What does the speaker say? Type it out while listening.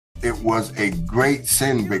It was a great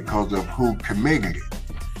sin because of who committed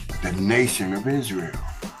it, the nation of Israel,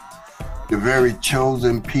 the very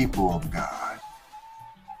chosen people of God,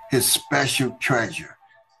 his special treasure.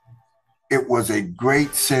 It was a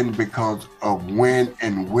great sin because of when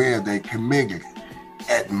and where they committed it,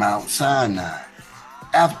 at Mount Sinai,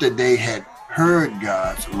 after they had heard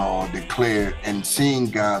God's law declared and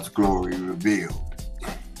seen God's glory revealed.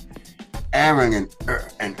 Aaron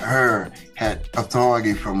and Hur had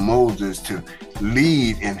authority from Moses to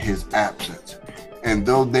lead in his absence. And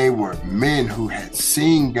though they were men who had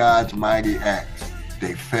seen God's mighty acts,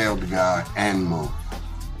 they failed God and Moses.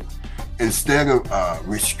 Instead of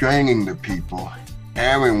restraining the people,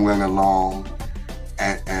 Aaron went along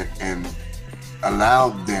and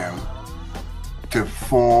allowed them to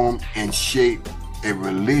form and shape a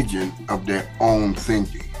religion of their own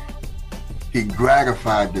thinking. He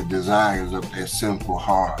gratified the desires of their sinful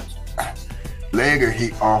hearts. Later,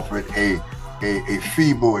 he offered a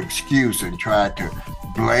feeble excuse and tried to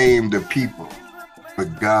blame the people,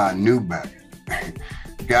 but God knew better.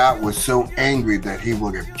 God was so angry that he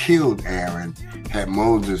would have killed Aaron had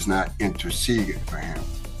Moses not interceded for him.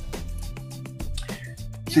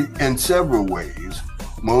 See, in several ways,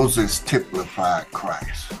 Moses typified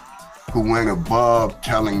Christ, who went above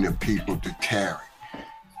telling the people to tarry.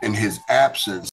 In his absence,